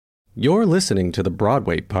You're listening to the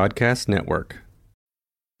Broadway Podcast Network.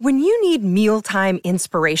 When you need mealtime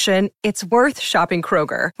inspiration, it's worth shopping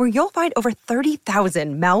Kroger, where you'll find over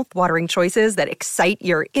 30,000 mouth-watering choices that excite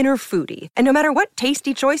your inner foodie. And no matter what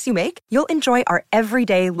tasty choice you make, you'll enjoy our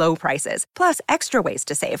everyday low prices, plus extra ways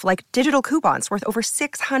to save, like digital coupons worth over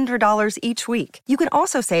 $600 each week. You can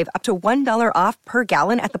also save up to $1 off per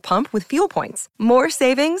gallon at the pump with fuel points. More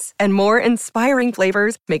savings and more inspiring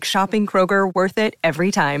flavors make shopping Kroger worth it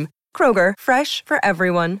every time. Kroger, fresh for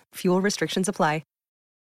everyone. Fuel restrictions apply.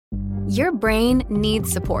 Your brain needs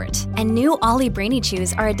support, and new Ollie Brainy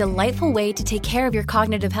Chews are a delightful way to take care of your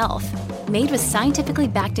cognitive health. Made with scientifically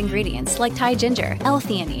backed ingredients like Thai ginger,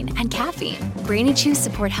 L-theanine, and caffeine, Brainy Chews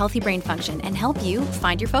support healthy brain function and help you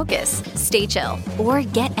find your focus, stay chill, or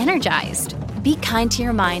get energized. Be kind to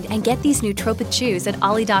your mind and get these nootropic chews at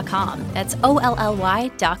ollie.com. That's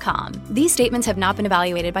OLLY.com. These statements have not been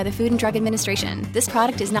evaluated by the Food and Drug Administration. This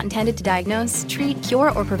product is not intended to diagnose, treat,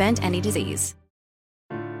 cure, or prevent any disease.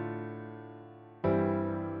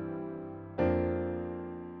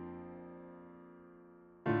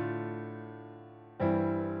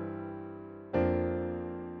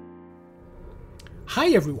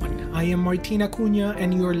 Hi everyone, I am Martina Cunha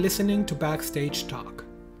and you are listening to Backstage Talk.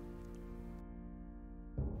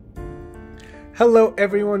 Hello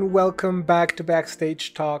everyone, welcome back to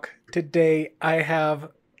Backstage Talk. Today I have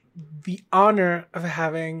the honor of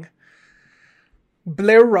having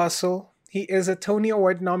Blair Russell. He is a Tony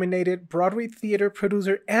Award nominated Broadway theater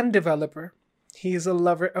producer and developer. He is a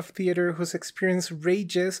lover of theater whose experience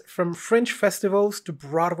ranges from fringe festivals to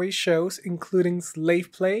Broadway shows, including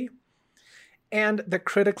Slave Play, and the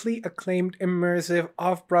critically acclaimed immersive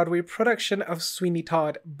off-Broadway production of Sweeney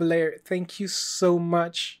Todd. Blair, thank you so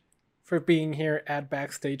much for being here at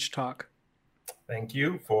Backstage Talk. Thank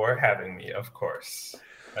you for having me, of course.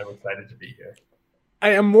 I'm excited to be here.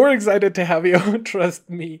 I am more excited to have you, trust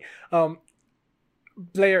me.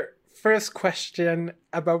 Blair, first question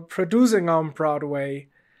about producing on Broadway.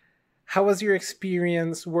 How was your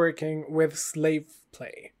experience working with Slave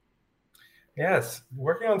Play? Yes,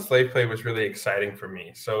 working on Slave Play was really exciting for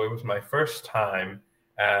me. So it was my first time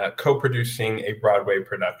co-producing a Broadway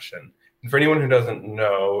production. And for anyone who doesn't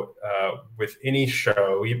know, with any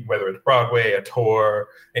show, whether it's Broadway, a tour,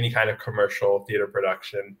 any kind of commercial theater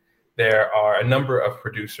production, there are a number of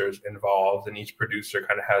producers involved, and each producer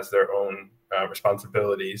kind of has their own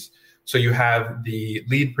responsibilities. So you have the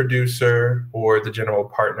lead producer or the general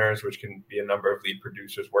partners, which can be a number of lead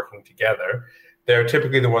producers working together. They're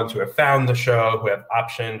typically the ones who have found the show, who have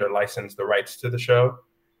optioned or licensed the rights to the show.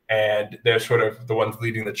 And they're sort of the ones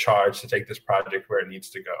leading the charge to take this project where it needs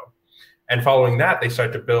to go. And following that, they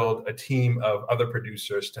start to build a team of other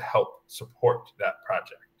producers to help support that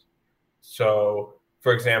project. So,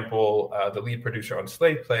 for example, the lead producer on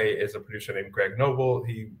Slave Play is a producer named Greg Noble.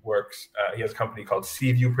 He has a company called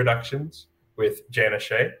Seaview Productions with Jana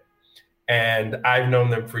Shea. And I've known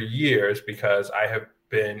them for years because I have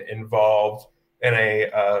been involved in a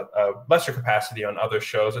lesser capacity on other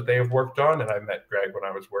shows that they have worked on. And I met Greg when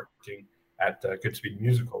I was working at Goodspeed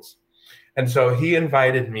Musicals. And so he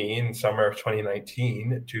invited me in summer of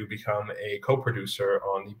 2019 to become a co-producer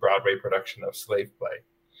on the Broadway production of Slave Play.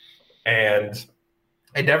 And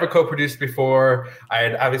I never co-produced before. I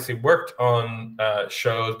had obviously worked on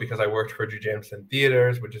shows because I worked for Drew Jameson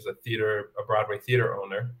Theaters, which is a Broadway theater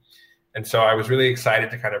owner. And so I was really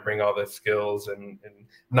excited to kind of bring all the skills and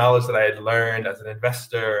knowledge that I had learned as an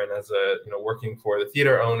investor and as working for the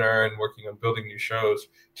theater owner and working on building new shows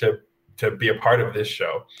to be a part of this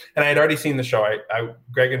show. And I had already seen the show.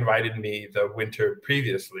 Greg invited me the winter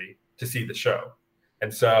previously to see the show.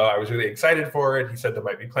 And so I was really excited for it. He said there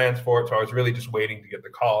might be plans for it. So I was really just waiting to get the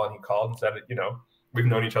call. And he called and said, we've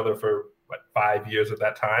known each other for 5 years at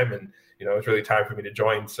that time. And, it's really time for me to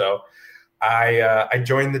join. So I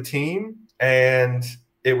joined the team, and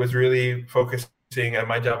it was really focusing, and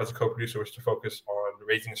my job as a co-producer was to focus on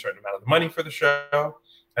raising a certain amount of money for the show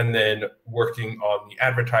and then working on the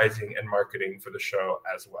advertising and marketing for the show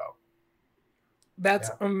as well. That's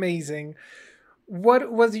amazing.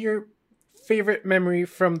 What was your favorite memory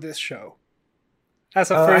from this show as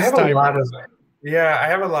a first time? I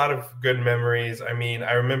have a lot of good memories. I mean,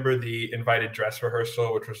 I remember the invited dress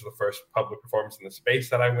rehearsal, which was the first public performance in the space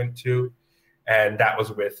that I went to. And that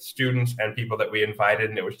was with students and people that we invited.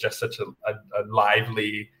 And it was just such a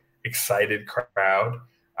lively, excited crowd.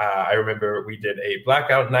 I remember we did a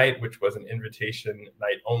blackout night, which was an invitation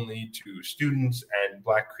night only to students and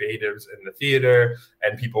Black creatives in the theater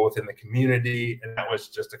and people within the community. And that was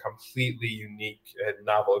just a completely unique and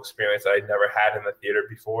novel experience that I'd never had in the theater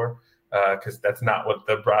before, because that's not what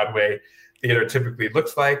the Broadway theater typically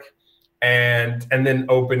looks like. And then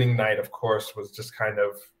opening night, of course, was just kind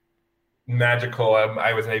of magical.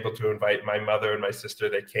 I was able to invite my mother and my sister.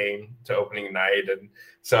 They came to opening night, and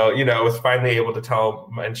so I was finally able to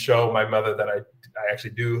tell and show my mother that I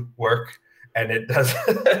actually do work, and it does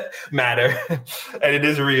matter, and it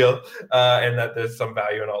is real, and that there's some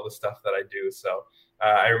value in all the stuff that I do. So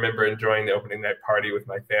I remember enjoying the opening night party with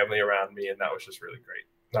my family around me, and that was just really great.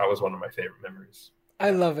 That was one of my favorite memories.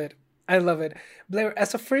 I love it. I love it. Blair,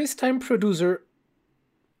 as a first-time producer,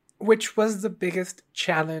 which was the biggest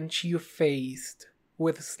challenge you faced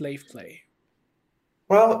with Slave Play?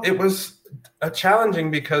 Well, it was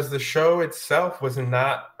challenging because the show itself was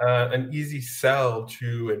not an easy sell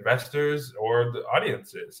to investors or the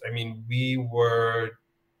audiences. I mean, we were,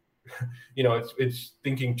 it's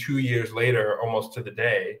thinking 2 years later, almost to the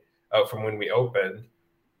day from when we opened.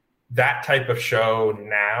 That type of show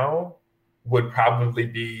now would probably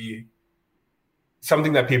be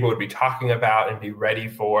something that people would be talking about and be ready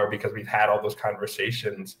for because we've had all those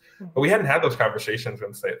conversations. But we hadn't had those conversations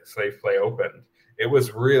when Slave Play opened. It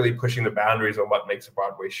was really pushing the boundaries on what makes a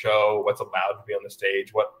Broadway show, what's allowed to be on the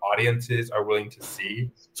stage, what audiences are willing to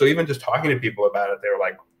see. So even just talking to people about it, they were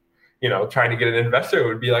like, trying to get an investor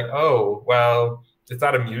would be like, oh, well, it's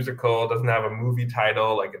not a musical, it doesn't have a movie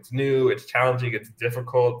title, like it's new, it's challenging, it's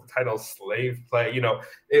difficult. The title's Slave Play.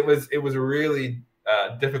 It was really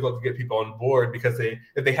difficult to get people on board because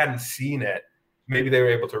if they hadn't seen it, maybe they were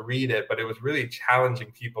able to read it, but it was really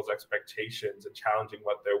challenging people's expectations and challenging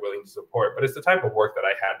what they're willing to support. But it's the type of work that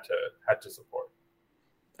I had to support.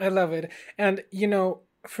 I love it. And,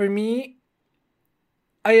 for me,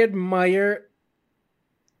 I admire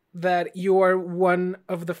that you are one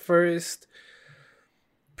of the first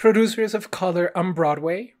producers of color on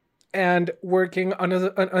Broadway and working on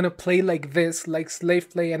a play like this, like Slave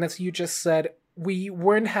Play. And as you just said, we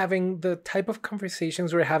weren't having the type of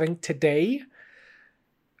conversations we're having today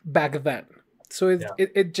back then. So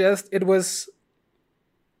it was,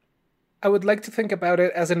 I would like to think about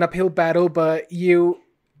it as an uphill battle, but you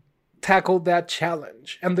tackled that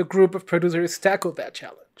challenge and the group of producers tackled that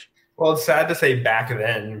challenge. Well, it's sad to say back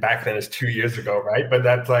then is 2 years ago, right? But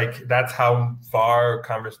that's how far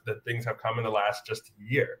the things have come in the last just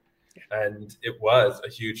year. And it was a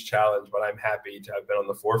huge challenge, but I'm happy to have been on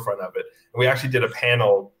the forefront of it. And we actually did a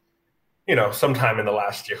panel, sometime in the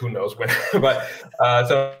last year, who knows when, but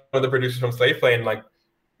some of the producers from Slave Play, and like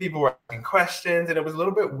people were asking questions, and it was a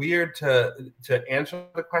little bit weird to answer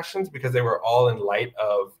the questions because they were all in light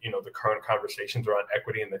of, the current conversations around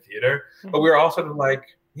equity in the theater. Mm-hmm. But we were also like,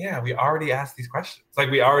 yeah, we already asked these questions.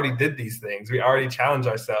 Like we already did these things. We already challenged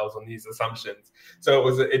ourselves on these assumptions. So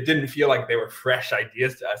it didn't feel like they were fresh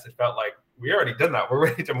ideas to us. It felt like we already did that. We're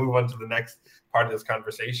ready to move on to the next part of this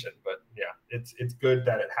conversation. But yeah, it's good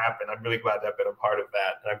that it happened. I'm really glad to have been a part of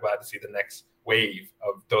that. And I'm glad to see the next wave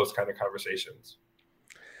of those kind of conversations.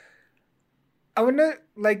 I want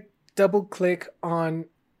to double click on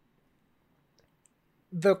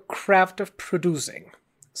the craft of producing.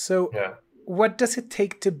 So yeah. What does it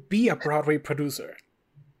take to be a Broadway producer?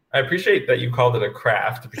 I appreciate that you called it a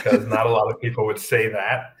craft because not a lot of people would say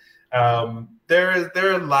that. There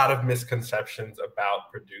are a lot of misconceptions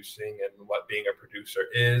about producing and what being a producer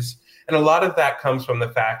is. And a lot of that comes from the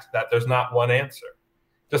fact that there's not one answer.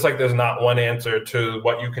 Just like there's not one answer to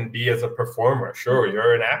what you can be as a performer. Sure,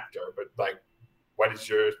 you're an actor, but what is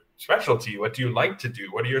your specialty? What do you like to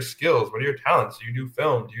do? What are your skills? What are your talents? Do you do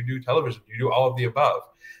film? Do you do television? Do you do all of the above?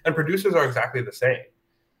 And producers are exactly the same.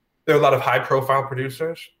 There are a lot of high-profile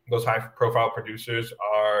producers. Those high-profile producers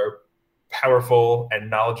are powerful and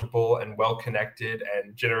knowledgeable and well-connected,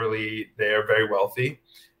 and generally they are very wealthy.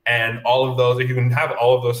 And all of those, if you can have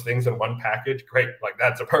all of those things in one package, great.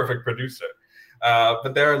 That's a perfect producer.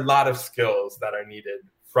 But there are a lot of skills that are needed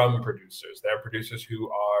from producers. There are producers who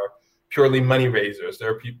are purely money raisers. There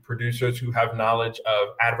are producers who have knowledge of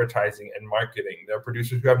advertising and marketing. There are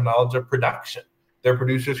producers who have knowledge of production. There are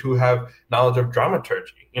producers who have knowledge of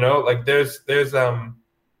dramaturgy.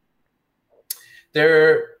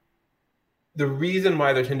 The reason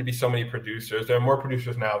why there tend to be so many producers, there are more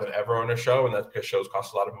producers now than ever on a show, and that's because shows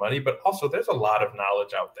cost a lot of money, but also there's a lot of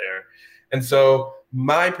knowledge out there. And so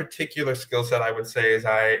my particular skill set, I would say, is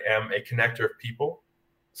I am a connector of people.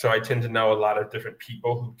 So I tend to know a lot of different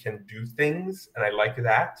people who can do things, and I like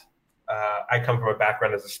that. I come from a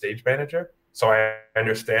background as a stage manager, so I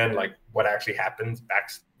understand what actually happens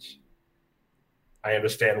backstage. I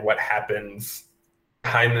understand what happens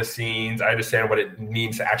behind the scenes. I understand what it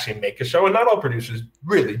means to actually make a show, and not all producers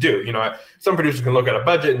really do. Some producers can look at a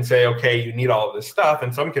budget and say, okay, you need all of this stuff,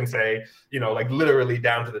 and some can say, like literally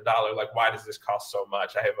down to the dollar, like, why does this cost so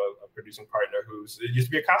much? I have a producing partner it used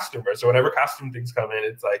to be a costumer, so whenever costume things come in,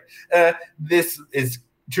 it's like, this is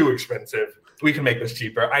too expensive. We can make this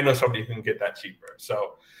cheaper. I know somebody who can get that cheaper.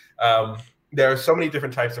 So there are so many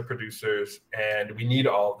different types of producers, and we need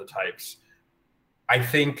all of the types. I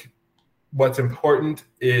think what's important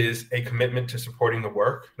is a commitment to supporting the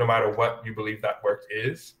work, no matter what you believe that work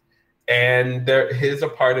is. And there is a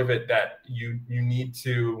part of it that you need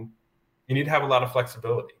to have a lot of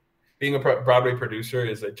flexibility. Being a Broadway producer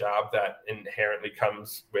is a job that inherently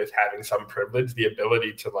comes with having some privilege, the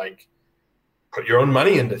ability to like put your own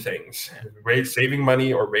money into things, saving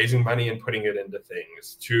money or raising money and putting it into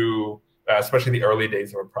things, to especially the early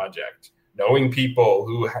days of a project. Knowing people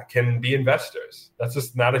who can be investors. That's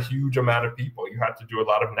just not a huge amount of people. You have to do a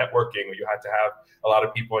lot of networking, or you have to have a lot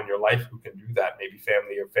of people in your life who can do that, maybe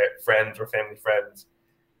family or friends or family friends.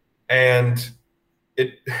 And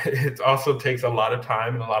it also takes a lot of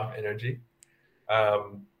time and a lot of energy.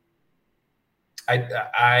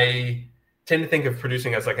 I tend to think of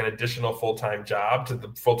producing as like an additional full-time job to the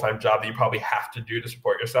full-time job that you probably have to do to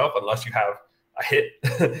support yourself, unless you have a hit.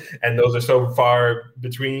 And those are so far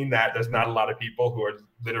between that there's not a lot of people who are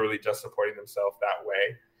literally just supporting themselves that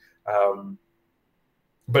way.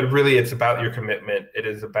 But really, it's about your commitment. It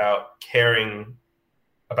is about caring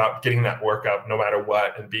about getting that work up no matter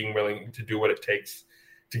what, and being willing to do what it takes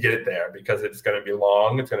to get it there, because it's going to be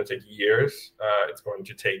long. It's going to take years. It's going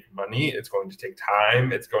to take money. It's going to take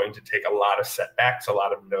time. It's going to take a lot of setbacks, a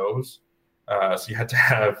lot of no's. So you have to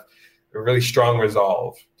have a really strong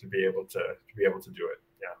resolve to be able to do it.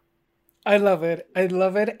 Yeah. I love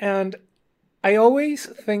it. And I always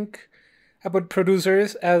think about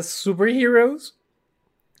producers as superheroes.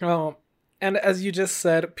 And as you just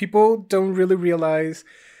said, people don't really realize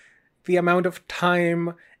the amount of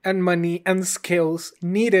time and money and skills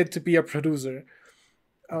needed to be a producer.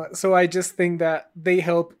 So I just think that they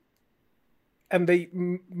help and they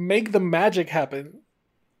make the magic happen.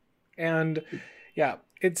 And yeah,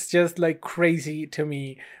 it's just like crazy to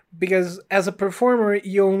me, because as a performer,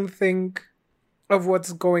 you only think of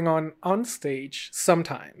what's going on stage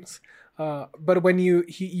sometimes. But when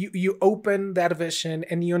you open that vision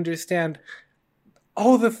and you understand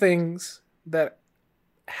all the things that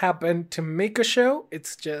happen to make a show,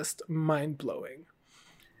 it's just mind-blowing.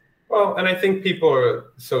 Well, and I think people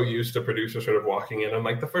are so used to producers sort of walking in on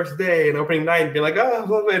like the first day and opening night and being like,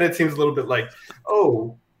 oh, and it seems a little bit like,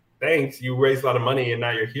 oh, thanks, you raised a lot of money and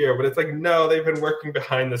now you're here. But it's like, no, they've been working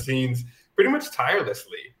behind the scenes pretty much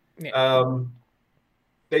tirelessly. Yeah.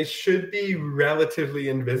 They should be relatively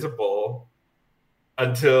invisible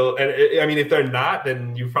until, and I mean, if they're not,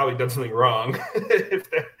 then you've probably done something wrong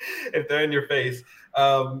if they're in your face.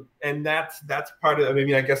 And that's part of, I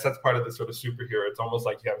mean, I guess that's part of the sort of superhero. It's almost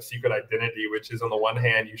like you have a secret identity, which is on the one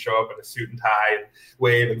hand, you show up in a suit and tie and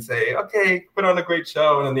wave and say, okay, put on a great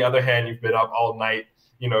show. And on the other hand, you've been up all night,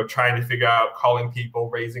 trying to figure out, calling people,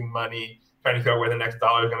 raising money, trying to figure out where the next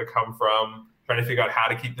dollar is going to come from, trying to figure out how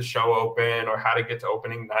to keep the show open or how to get to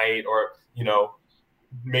opening night, or,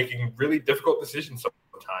 making really difficult decisions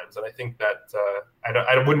sometimes. And I think that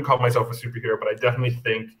I wouldn't call myself a superhero, but I definitely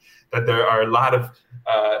think that there are a lot of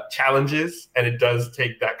challenges, and it does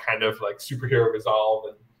take that kind of like superhero resolve.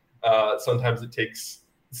 And sometimes it takes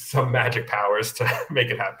some magic powers to make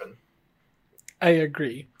it happen. I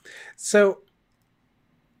agree. So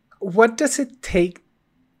what does it take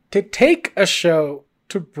to take a show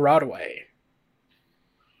to Broadway?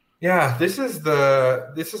 Yeah, this is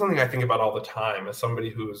something I think about all the time as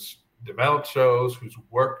somebody who's developed shows, who's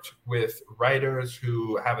worked with writers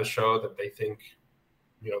who have a show that they think,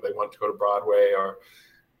 they want to go to Broadway. Or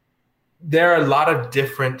there are a lot of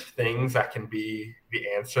different things that can be the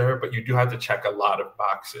answer, but you do have to check a lot of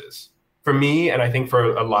boxes. For me, and I think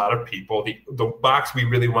for a lot of people, the box we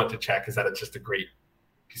really want to check is that it's just a great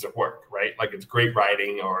piece of work, right? Like it's great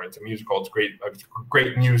writing, or it's a musical, it's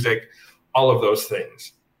great music, all of those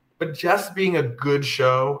things. But just being a good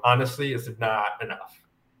show, honestly, is not enough,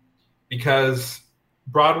 because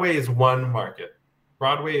Broadway is one market.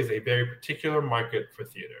 Broadway is a very particular market for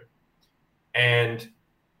theater. And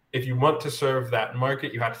if you want to serve that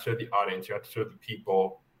market, you have to serve the audience. You have to serve the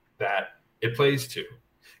people that it plays to.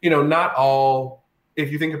 Not all,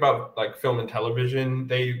 if you think about like film and television,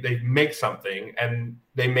 they make something and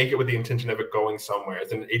they make it with the intention of it going somewhere.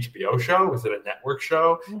 Is it an HBO show? Is it a network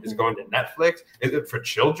show? Mm-hmm. Is it going to Netflix? Is it for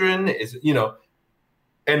children? Is it,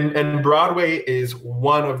 and Broadway is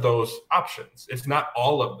one of those options. It's not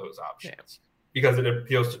all of those options. because it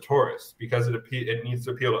appeals to tourists, because it needs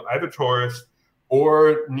to appeal to either tourists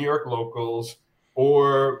or New York locals,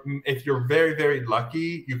 or if you're very, very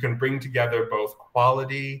lucky, you can bring together both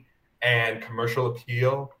quality and commercial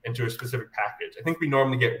appeal into a specific package. I think we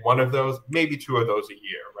normally get one of those, maybe two of those a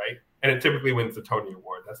year, right? And it typically wins the Tony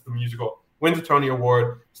Award. That's the musical, wins a Tony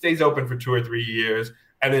Award, stays open for 2 or 3 years,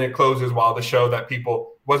 and then it closes while the show that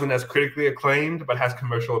people wasn't as critically acclaimed, but has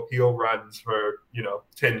commercial appeal runs for,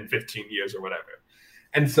 10, 15 years or whatever.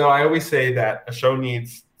 And so I always say that a show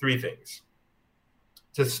needs 3 things.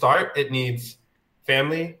 To start, it needs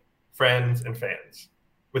family, friends, and fans.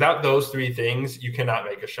 Without those 3 things, you cannot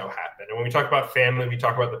make a show happen. And when we talk about family, we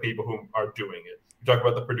talk about the people who are doing it. We talk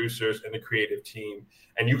about the producers and the creative team.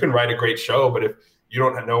 And you can write a great show, but if you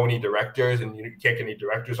don't know any directors and you can't get any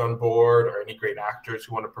directors on board or any great actors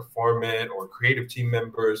who want to perform it or creative team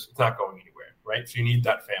members, it's not going anywhere, right? So you need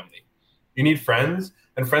that family. You need friends,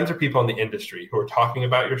 and friends are people in the industry who are talking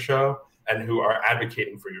about your show and who are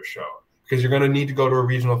advocating for your show. Because you're going to need to go to a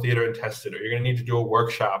regional theater and test it, or you're going to need to do a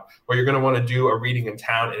workshop, or you're going to want to do a reading in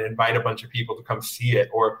town and invite a bunch of people to come see it.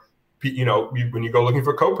 Or, when you go looking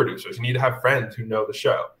for co-producers, you need to have friends who know the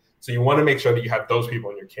show. So you want to make sure that you have those people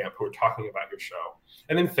in your camp who are talking about your show.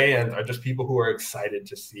 And then fans are just people who are excited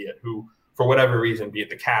to see it, who, for whatever reason, be it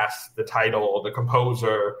the cast, the title, the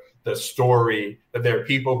composer, the story, that there are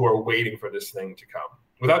people who are waiting for this thing to come.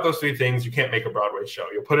 Without those 3 things, you can't make a Broadway show.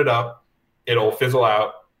 You'll put it up, it'll fizzle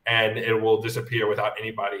out, and it will disappear without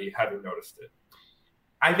anybody having noticed it.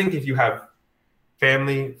 I think if you have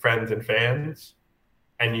family, friends, and fans,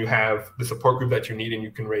 and you have the support group that you need and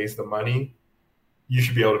you can raise the money, you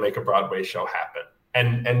should be able to make a Broadway show happen.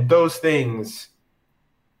 And those things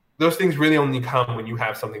really only come when you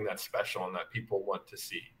have something that's special and that people want to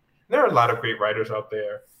see. And there are a lot of great writers out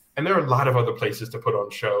there, and there are a lot of other places to put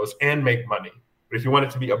on shows and make money. But if you want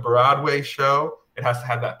it to be a Broadway show, it has to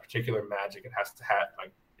have that particular magic. It has to have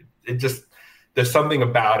there's something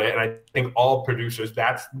about it. And I think all producers,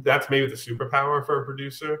 that's maybe the superpower for a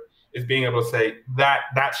producer, is being able to say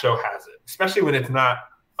that show has it, especially when it's not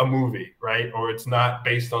a movie, right? Or it's not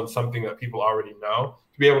based on something that people already know.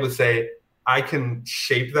 To be able to say, I can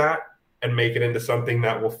shape that and make it into something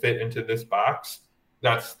that will fit into this box,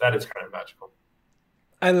 that is kind of magical.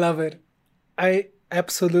 I love it. I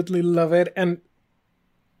absolutely love it. And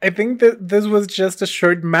I think that this was just a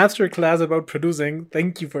short masterclass about producing.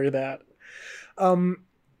 Thank you for that.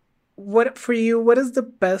 What is the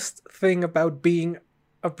best thing about being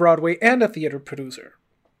a Broadway and a theater producer?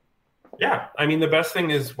 Yeah, I mean, the best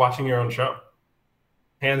thing is watching your own show.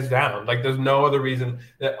 Hands down. Like, there's no other reason.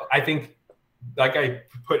 That I think, like I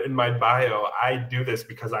put in my bio, I do this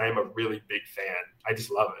because I am a really big fan. I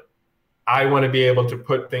just love it. I want to be able to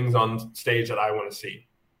put things on stage that I want to see.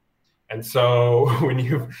 And so when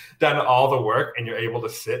you've done all the work and you're able to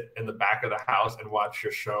sit in the back of the house and watch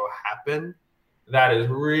your show happen, that is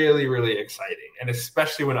really, really exciting. And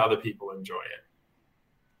especially when other people enjoy it.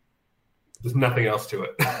 There's nothing else to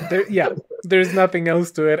it. There's nothing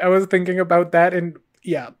else to it. I was thinking about that, and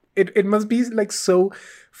it must be like so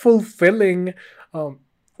fulfilling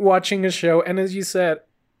watching a show. And as you said,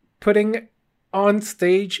 putting on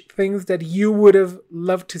stage things that you would have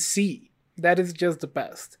loved to see. That is just the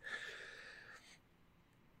best.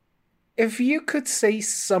 If you could say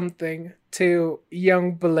something to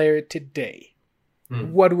young Blair today,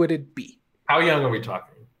 what would it be? How young are we talking?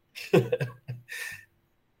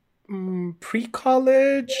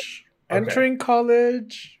 Pre-college, entering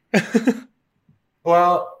college.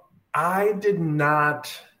 Well, I did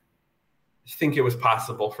not think it was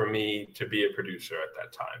possible for me to be a producer at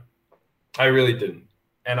that time. I really didn't.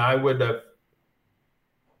 And I would have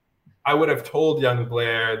told young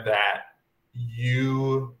Blair that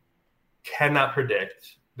you cannot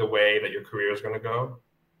predict the way that your career is going to go.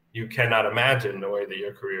 You cannot imagine the way that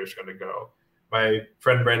your career is going to go. My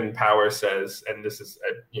friend Brandon Powers says, and this is,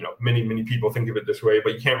 many, many people think of it this way,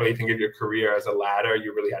 but you can't really think of your career as a ladder.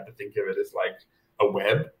 You really have to think of it as like a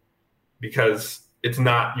web, because it's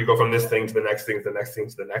not, you go from this thing to the next thing, to the next thing,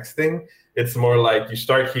 to the next thing. It's more like you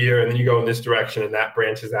start here and then you go in this direction and that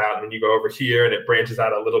branches out, and then you go over here and it branches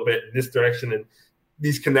out a little bit in this direction, and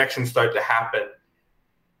these connections start to happen.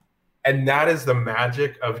 And that is the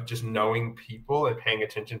magic of just knowing people and paying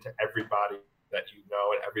attention to everybody that you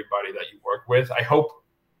know and everybody that you work with. I hope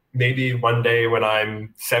maybe one day when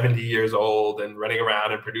I'm 70 years old and running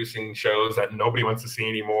around and producing shows that nobody wants to see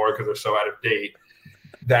anymore because they're so out of date,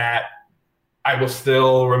 that I will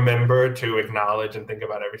still remember to acknowledge and think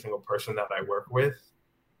about every single person that I work with,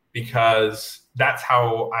 because that's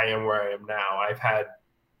how I am where I am now. I've had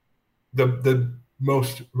the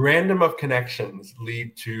most random of connections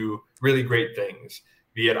lead to really great things,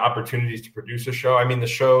 be it opportunities to produce a show. I mean,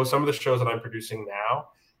 some of the shows that I'm producing now,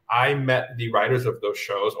 I met the writers of those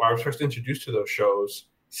shows, or I was first introduced to those shows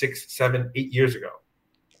 6, 7, 8 years ago.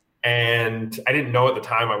 And I didn't know at the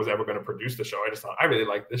time I was ever going to produce the show. I just thought, I really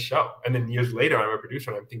like this show. And then years later, I'm a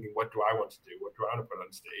producer and I'm thinking, what do I want to do? What do I want to put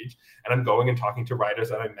on stage? And I'm going and talking to writers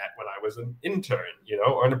that I met when I was an intern,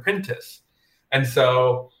 or an apprentice. And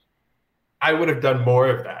so I would have done more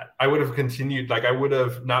of that. I would have continued, like I would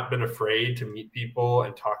have not been afraid to meet people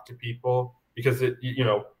and talk to people, because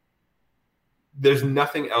there's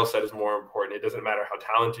nothing else that is more important. It doesn't matter how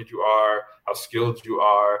talented you are, how skilled you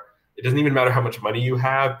are. It doesn't even matter how much money you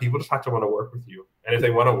have. People just have to want to work with you. And if they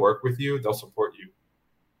want to work with you, they'll support you.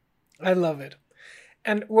 I love it.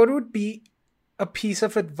 And what would be a piece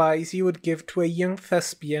of advice you would give to a young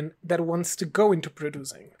thespian that wants to go into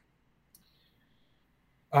producing?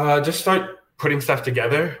 Just start putting stuff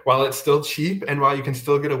together while it's still cheap and while you can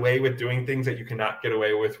still get away with doing things that you cannot get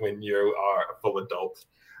away with when you are a full adult.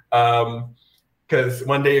 Because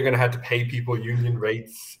one day you're going to have to pay people union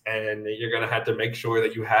rates, and you're going to have to make sure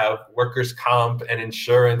that you have workers' comp and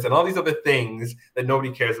insurance and all these other things that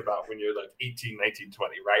nobody cares about when you're like 18, 19,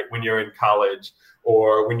 20, right? When you're in college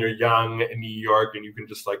or when you're young in New York and you can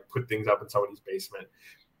just like put things up in somebody's basement.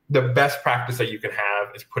 The best practice that you can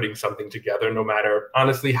have is putting something together, no matter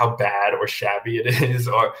honestly how bad or shabby it is,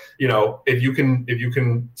 or if you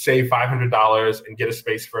can save $500 and get a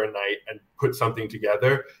space for a night and put something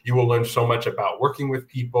together, you will learn so much about working with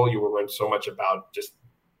people. You will learn so much about just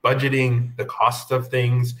budgeting, the cost of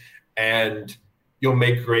things, and you'll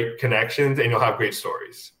make great connections and you'll have great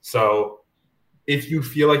stories. So if you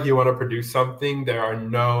feel like you want to produce something, there are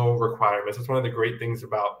no requirements. That's one of the great things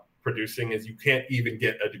about producing is you can't even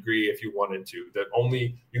get a degree if you wanted to. That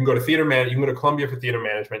only you can go to you can go to Columbia for theater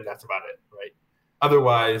management, and that's about it, right?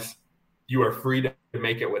 Otherwise, you are free to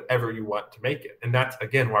make it whatever you want to make it. And that's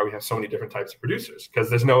again why we have so many different types of producers, because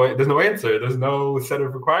there's no answer, there's no set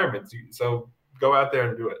of requirements. So go out there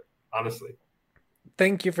and do it, honestly.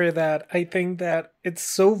 Thank you for that. I think that it's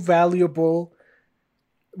so valuable.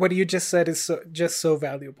 What you just said is just so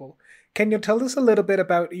valuable. Can you tell us a little bit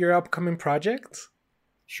about your upcoming projects?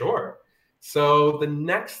 Sure. So the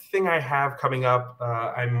next thing I have coming up,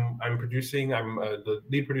 I'm producing. I'm the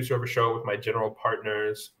lead producer of a show with my general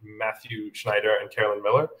partners, Matthew Schneider and Carolyn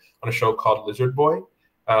Miller, on a show called Lizard Boy.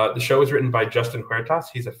 The show is written by Justin Huertas.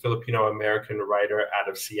 He's a Filipino-American writer out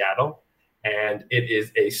of Seattle. And it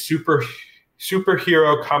is a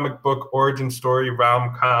superhero comic book origin story,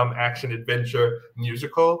 rom-com, action-adventure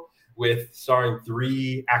musical starring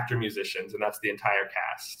 3 actor-musicians, and that's the entire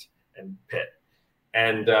cast and pit.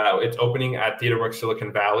 And it's opening at TheaterWorks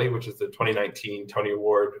Silicon Valley, which is the 2019 Tony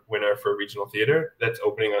Award winner for regional theater. That's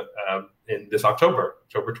opening in this October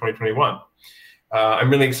 2021. I'm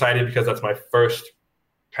really excited because that's my first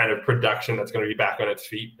kind of production that's going to be back on its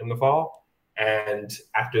feet in the fall. And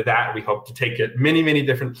after that, we hope to take it many, many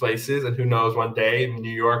different places. And who knows, one day in New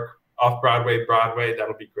York, off-Broadway,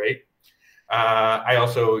 that'll be great. I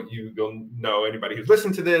also, you'll know anybody who's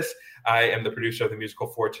listened to this, I am the producer of the musical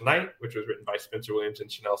For Tonight, which was written by Spencer Williams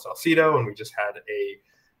and Chanel Salcido. And we just had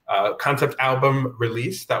a concept album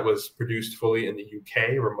release that was produced fully in the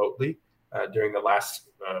UK remotely during the last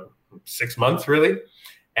 6 months, really.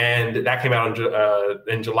 And that came out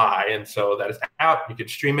in July. And so that is out. You can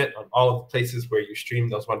stream it on all of the places where you stream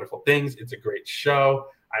those wonderful things. It's a great show.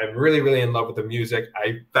 I'm really, really in love with the music.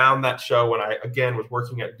 I found that show when I, again, was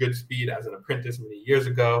working at Goodspeed as an apprentice many years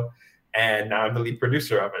ago, and now I'm the lead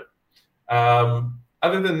producer of it.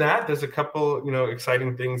 Other than that, there's a couple,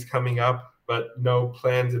 exciting things coming up, but no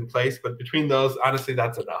plans in place. But between those, honestly,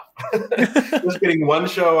 that's enough. Just getting one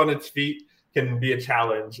show on its feet can be a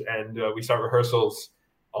challenge, and we start rehearsals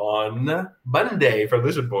on Monday for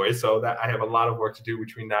Lizard Boy, so that I have a lot of work to do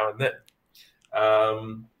between now and then.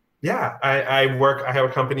 I have a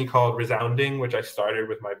company called Resounding, which I started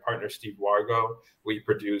with my partner, Steve Wargo. We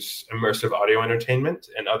produce immersive audio entertainment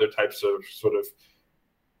and other types of sort of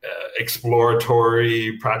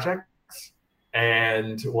exploratory projects.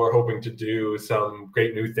 And we're hoping to do some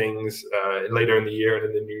great new things later in the year and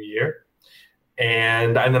in the new year.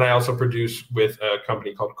 And then I also produce with a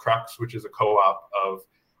company called Crux, which is a co-op of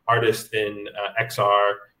artists in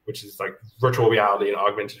XR, which is like virtual reality and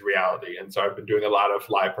augmented reality. And so I've been doing a lot of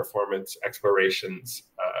live performance explorations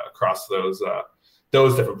across those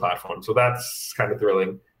different platforms. So that's kind of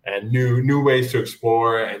thrilling, and new ways to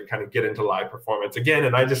explore and kind of get into live performance again.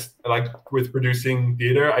 And I just, like with producing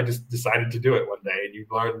theater, I just decided to do it one day, and you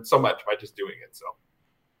learn so much by just doing it. So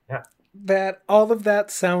yeah. All of that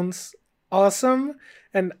sounds awesome.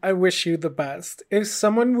 and I wish you the best. If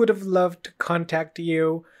someone would have loved to contact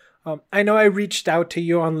you, I know I reached out to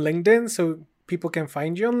you on LinkedIn, so people can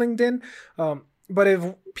find you on LinkedIn. But if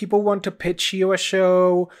people want to pitch you a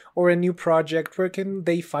show or a new project, where can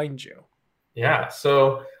they find you? Yeah,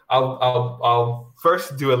 so I'll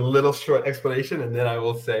first do a little short explanation, and then I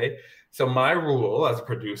will say. So my rule as a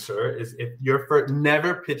producer is if you're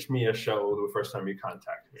never pitch me a show the first time you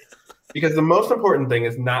contact me. Because the most important thing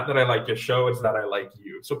is not that I like your show, it's that I like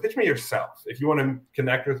you. So pitch me yourself. If you want to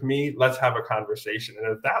connect with me, let's have a conversation. And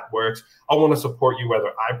if that works, I want to support you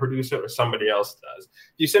whether I produce it or somebody else does.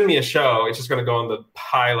 If you send me a show, it's just going to go in the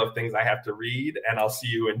pile of things I have to read, and I'll see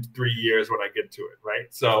you in 3 years when I get to it,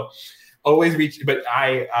 right? So always reach, but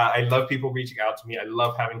I love people reaching out to me. I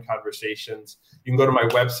love having conversations. You can go to my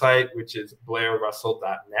website, which is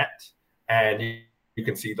blairrussell.net, and you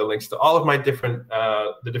can see the links to all of my different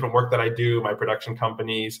work that I do, my production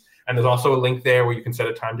companies. And there's also a link there where you can set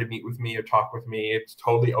a time to meet with me or talk with me. It's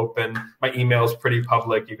totally open. My email is pretty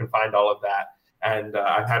public. You can find all of that. And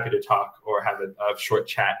I'm happy to talk or have a short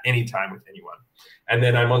chat anytime with anyone. And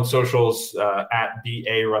then I'm on socials at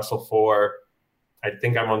BARussell4. I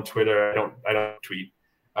think I'm on Twitter. I don't tweet.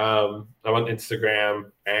 I'm on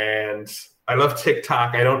Instagram, and I love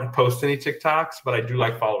TikTok. I don't post any TikToks, but I do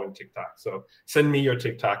like following TikTok. So send me your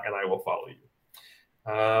TikTok and I will follow you.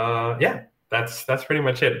 Yeah, that's pretty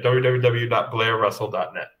much it.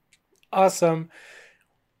 www.blairrussell.net. Awesome.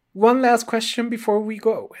 One last question before we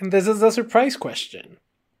go, and this is a surprise question.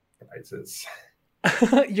 Surprises.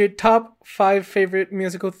 Your top 5 favorite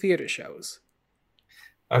musical theater shows.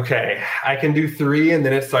 Okay, I can do 3, and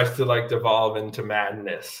then it starts to devolve into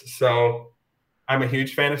madness. So I'm a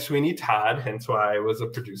huge fan of Sweeney Todd, hence why I was a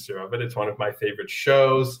producer of it. It's one of my favorite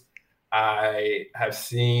shows. I have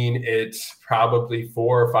seen it probably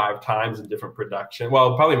 4 or 5 times in different productions.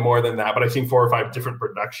 Well, probably more than that, but I've seen 4 or 5 different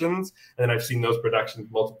productions, and then I've seen those productions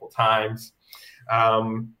multiple times.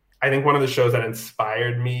 I think one of the shows that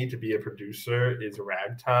inspired me to be a producer is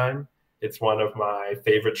Ragtime. It's one of my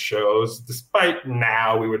favorite shows, despite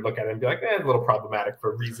now we would look at it and be like, it's a little problematic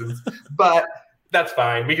for reasons, but that's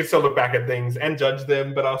fine. We can still look back at things and judge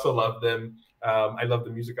them, but also love them. I love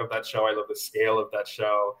the music of that show. I love the scale of that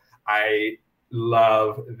show. I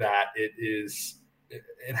love that it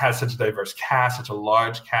has such a diverse cast, such a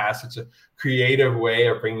large cast, such a creative way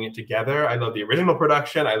of bringing it together. I love the original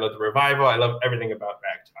production. I love the revival. I love everything about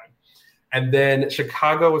Ragtime. And then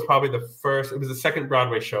Chicago was probably it was the second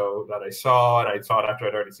Broadway show that I saw, and I saw it after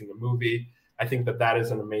I'd already seen the movie. I think that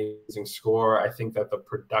is an amazing score. I think that the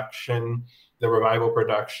revival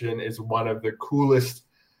production is one of the coolest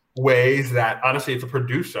ways that, honestly, it's a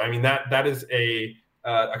producer. I mean, that is a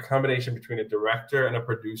combination between a director and a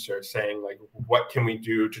producer saying, what can we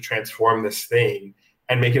do to transform this thing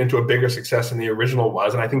and make it into a bigger success than the original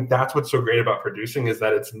was? And I think that's what's so great about producing is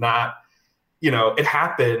that it's not, it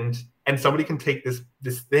happened, and somebody can take this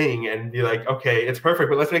thing and be like, okay, it's perfect,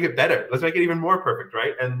 but let's make it better. Let's make it even more perfect,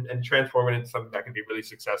 right? And transform it into something that can be really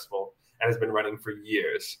successful and has been running for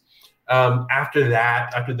years.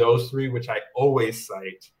 After those 3, which I always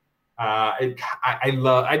cite, I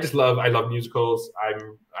love musicals.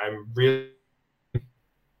 I'm really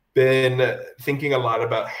been thinking a lot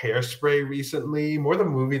about Hairspray recently, more the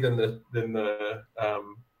movie than the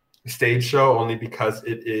stage show, only because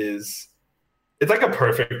it's like a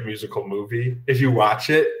perfect musical movie if you watch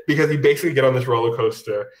it, because you basically get on this roller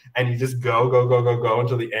coaster and you just go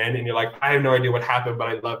until the end, and you're like, I have no idea what happened, but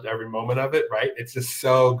I loved every moment of it, right? It's just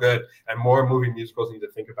so good. And more movie musicals need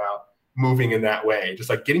to think about moving in that way, just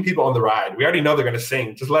like getting people on the ride. We already know they're going to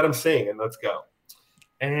sing. Just let them sing and let's go.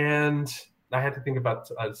 And I had to think about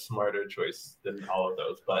a smarter choice than all of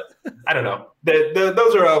those, but I don't know.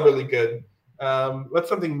 Those are all really good. What's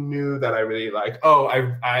something new that I really like? Oh,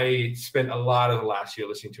 I spent a lot of the last year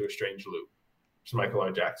listening to A Strange Loop, which is Michael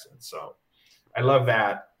R. Jackson. So I love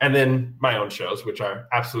that. And then my own shows, which are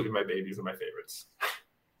absolutely my babies and my favorites.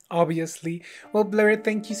 Obviously. Well, Blair,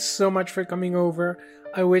 thank you so much for coming over.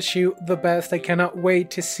 I wish you the best. I cannot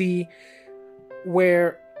wait to see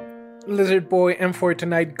where Lizard Boy and For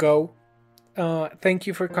Tonight go. Thank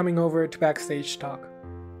you for coming over to Backstage Talk.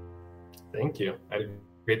 Thank you. I had a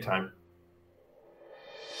great time.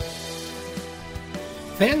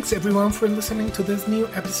 Thanks everyone for listening to this new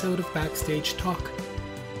episode of Backstage Talk.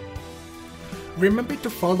 Remember to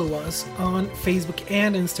follow us on Facebook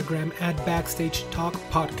and Instagram at Backstage Talk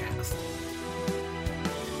Podcast.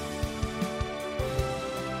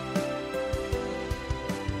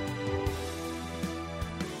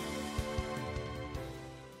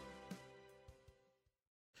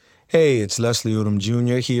 Hey, it's Leslie Odom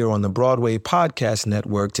Jr. here on the Broadway Podcast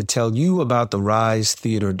Network to tell you about the Rise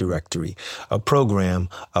Theater Directory, a program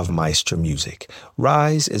of Maestro Music.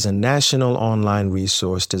 Rise is a national online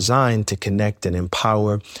resource designed to connect and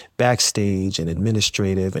empower backstage and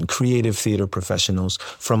administrative and creative theater professionals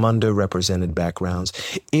from underrepresented backgrounds.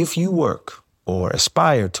 If you work or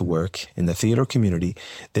aspire to work in the theater community,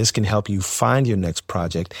 this can help you find your next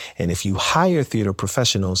project. And if you hire theater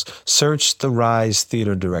professionals, search the Rise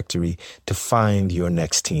Theater Directory to find your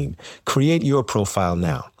next team. Create your profile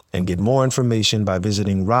now and get more information by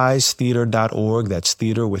visiting risetheater.org. That's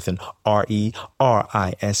theater with an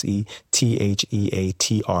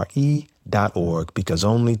risetheatre.org, because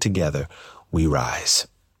only together we rise.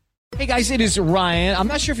 Hey guys, it is Ryan. I'm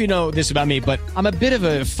not sure if you know this about me, but I'm a bit of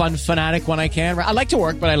a fun fanatic when I can. I like to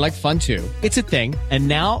work, but I like fun too. It's a thing. And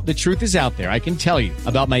now the truth is out there. I can tell you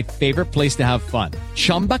about my favorite place to have fun.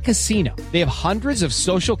 Chumba Casino. They have hundreds of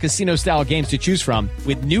social casino style games to choose from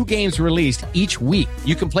with new games released each week.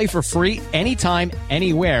 You can play for free anytime,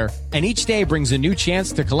 anywhere. And each day brings a new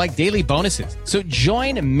chance to collect daily bonuses. So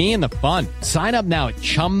join me in the fun. Sign up now at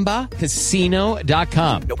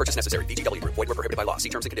ChumbaCasino.com. No purchase necessary. VGW Group. Void where prohibited by law. See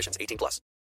terms and conditions. 18+.